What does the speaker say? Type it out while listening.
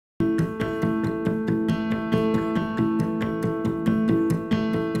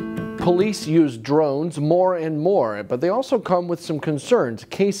Police use drones more and more, but they also come with some concerns.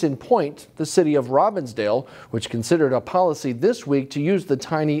 Case in point, the city of Robbinsdale, which considered a policy this week to use the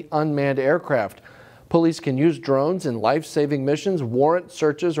tiny unmanned aircraft. Police can use drones in life-saving missions, warrant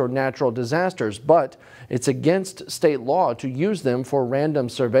searches, or natural disasters, but it's against state law to use them for random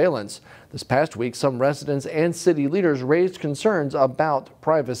surveillance. This past week, some residents and city leaders raised concerns about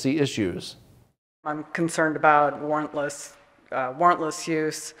privacy issues. I'm concerned about warrantless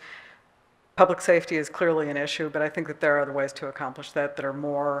use. Public safety is clearly an issue, but I think that there are other ways to accomplish that that are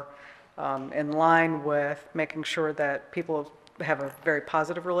more in line with making sure that people have a very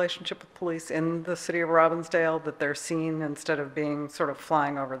positive relationship with police in the city of Robbinsdale, that they're seen instead of being sort of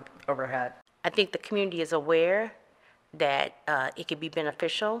flying overhead. I think the community is aware that it could be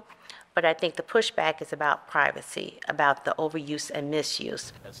beneficial, but I think the pushback is about privacy, about the overuse and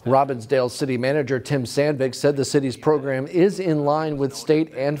misuse. Robbinsdale City Manager Tim Sandvik said the city's program is in line with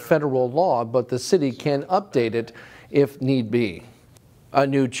state and federal law, but the city can update it if need be. A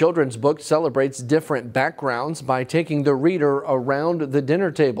new children's book celebrates different backgrounds by taking the reader around the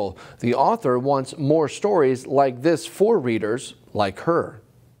dinner table. The author wants more stories like this for readers like her.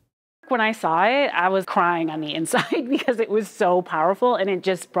 When I saw it, I was crying on the inside because it was so powerful and it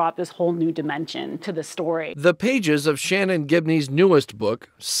just brought this whole new dimension to the story. The pages of Shannon Gibney's newest book,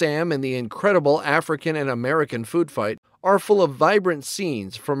 Sam and the Incredible African and American Food Fight, are full of vibrant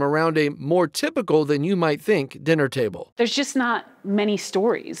scenes from around a more typical than you might think dinner table. There's just not many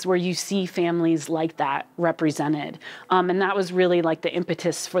stories where you see families like that represented. And that was really like the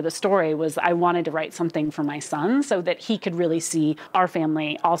impetus for the story. Was I wanted to write something for my son so that he could really see our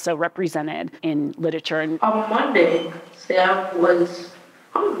family also represented in literature. On Monday, Sam was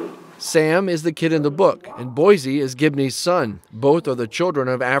hungry. Sam is the kid in the book, and Boise is Gibney's son. Both are the children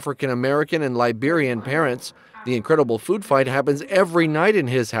of African American and Liberian parents. The incredible food fight happens every night in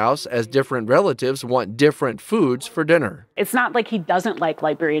his house as different relatives want different foods for dinner. It's not like he doesn't like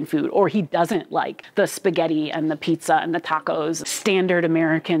Liberian food or he doesn't like the spaghetti and the pizza and the tacos, standard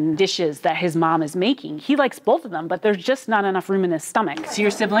American dishes that his mom is making. He likes both of them, but there's just not enough room in his stomach. So your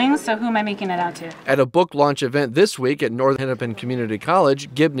siblings, so who am I making it out to? At a book launch event this week at North Hennepin Community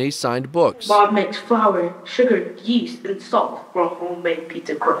College, Gibney signed books. Mom makes flour, sugar, yeast, and salt for a homemade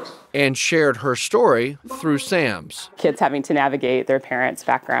pizza crust. And shared her story through Sam's. Kids having to navigate their parents'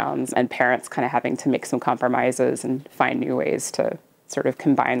 backgrounds and parents kind of having to make some compromises and find new ways to sort of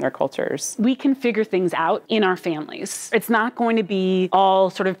combine their cultures. We can figure things out in our families. It's not going to be all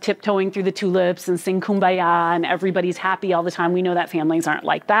sort of tiptoeing through the tulips and sing kumbaya and everybody's happy all the time. We know that families aren't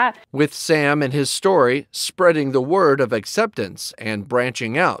like that. With Sam and his story spreading the word of acceptance and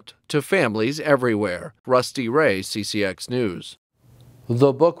branching out to families everywhere. Rusty Ray, CCX News.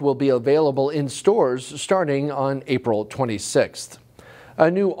 The book will be available in stores starting on April 26th.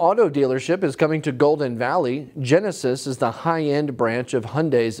 A new auto dealership is coming to Golden Valley. Genesis is the high-end branch of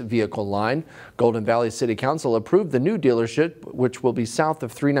Hyundai's vehicle line. Golden Valley City Council approved the new dealership, which will be south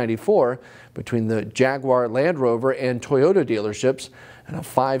of 394 between the Jaguar, Land Rover, and Toyota dealerships, and a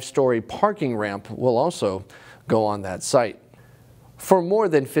 5-story parking ramp will also go on that site. For more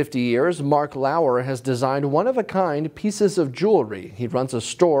than 50 years, Mark Lauer has designed one-of-a-kind pieces of jewelry. He runs a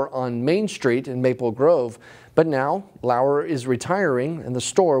store on Main Street in Maple Grove, but now Lauer is retiring and the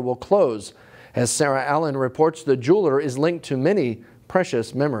store will close. As Sarah Allen reports, the jeweler is linked to many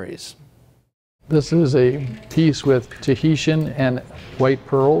precious memories. This is a piece with Tahitian and white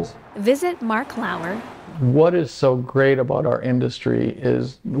pearls. Visit Mark Lauer. What is so great about our industry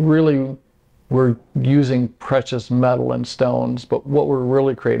is really we're using precious metal and stones, but what we're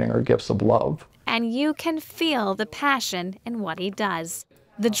really creating are gifts of love. And you can feel the passion in what he does.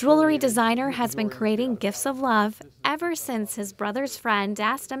 The jewelry designer has been creating gifts of love ever since his brother's friend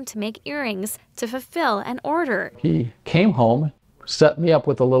asked him to make earrings to fulfill an order. He came home, set me up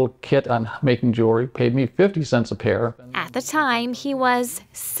with a little kit on making jewelry, paid me 50 cents a pair. At the time, he was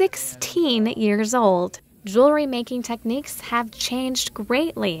 16 years old. Jewelry making techniques have changed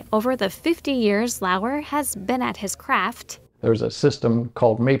greatly over the 50 years Lauer has been at his craft. There's a system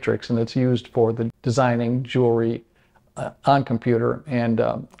called Matrix, and it's used for the designing jewelry on computer, and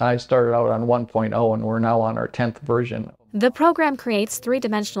I started out on 1.0, and we're now on our 10th version. The program creates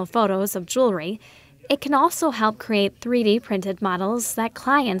three-dimensional photos of jewelry. It can also help create 3D printed models that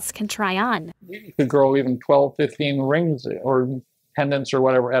clients can try on. You could grow even 12, 15 rings or pendants or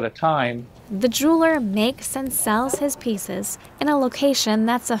whatever at a time. The jeweler makes and sells his pieces in a location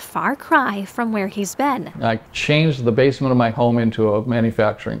that's a far cry from where he's been. I changed the basement of my home into a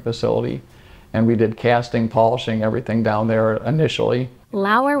manufacturing facility, and we did casting, polishing, everything down there initially.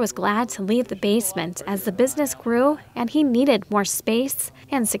 Lauer was glad to leave the basement as the business grew and he needed more space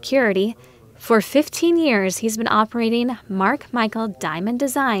and security. For 15 years, he's been operating Mark Michael Diamond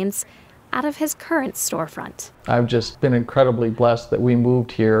Designs out of his current storefront. I've just been incredibly blessed that we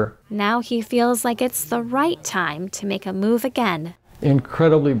moved here. Now he feels like it's the right time to make a move again.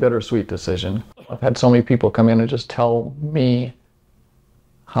 Incredibly bittersweet decision. I've had so many people come in and just tell me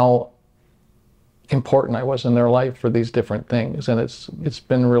how important I was in their life for these different things, and it's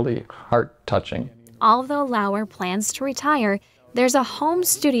been really heart-touching. Although Lauer plans to retire, there's a home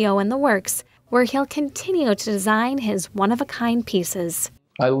studio in the works where he'll continue to design his one-of-a-kind pieces.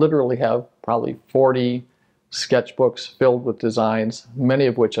 I literally have probably 40 sketchbooks filled with designs, many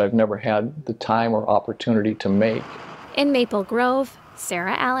of which I've never had the time or opportunity to make. In Maple Grove,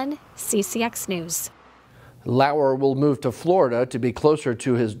 Sarah Allen, CCX News. Lauer will move to Florida to be closer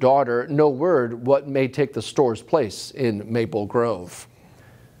to his daughter. No word what may take the store's place in Maple Grove.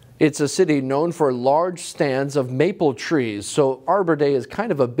 It's a city known for large stands of maple trees, so Arbor Day is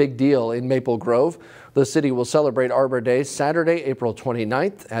kind of a big deal in Maple Grove. The city will celebrate Arbor Day Saturday, April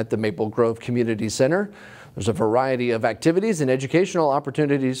 29th at the Maple Grove Community Center. There's a variety of activities and educational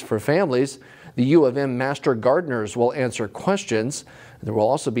opportunities for families. The U of M Master Gardeners will answer questions. There will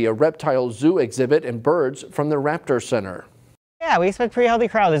also be a reptile zoo exhibit and birds from the Raptor Center. Yeah, we expect a pretty healthy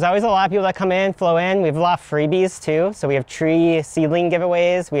crowd. There's always a lot of people that come in, flow in. We have a lot of freebies too. So we have tree seedling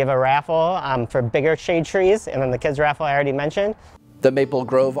giveaways. We have a raffle for bigger shade trees, and then the kids raffle I already mentioned. The Maple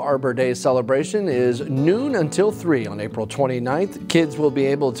Grove Arbor Day celebration is noon until 3 on April 29th. Kids will be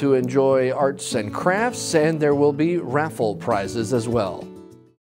able to enjoy arts and crafts, and there will be raffle prizes as well.